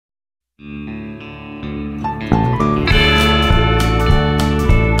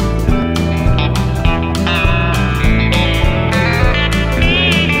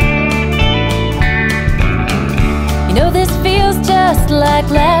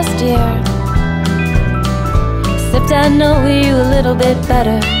like last year, except I know you a little bit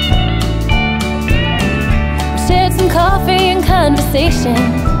better. We shared some coffee and conversation.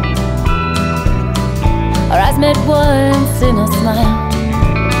 Our eyes met once in a smile.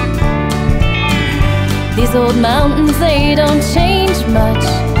 These old mountains, they don't change much,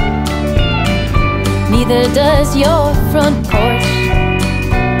 neither does your front porch.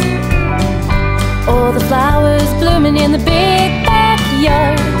 All the flowers blooming in the big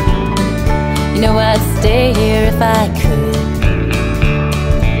backyard. You know I'd stay here if I could.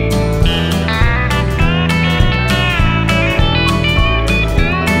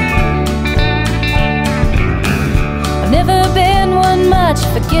 I've never been one much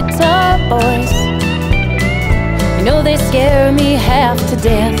for guitar boys. You know they scare me half to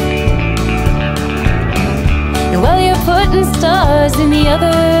death. And while you're putting stars in the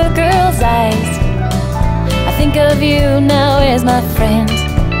other girls' eyes, I think of you now as my friend.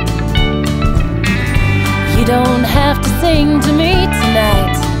 You don't have to sing to me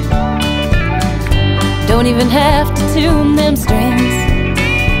tonight, don't even have to tune them strings.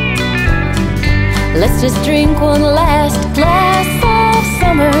 Let's just drink one last glass of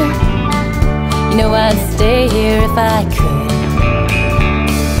summer. You know I'd stay here if I could.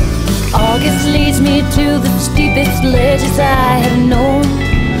 August leads me to the steepest ledges I have known,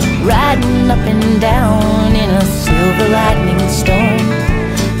 riding up and down in a silver lightning storm,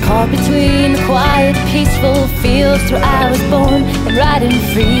 caught between the quiet, peaceful fields where I was born, and riding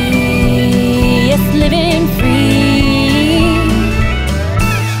free, yes, living free.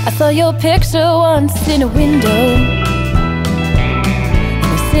 I saw your picture once in a window, and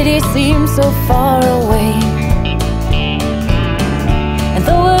the city seemed so far away. And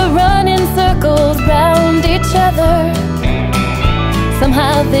though we're running circles round each other,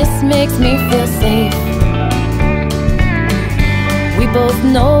 somehow this makes me feel safe. We both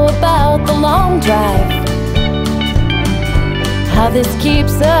know about the long drive, how this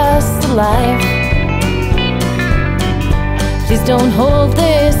keeps us alive. Please don't hold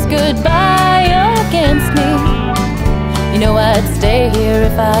this goodbye against me. You know I'd stay here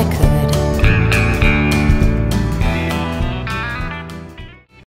if I could.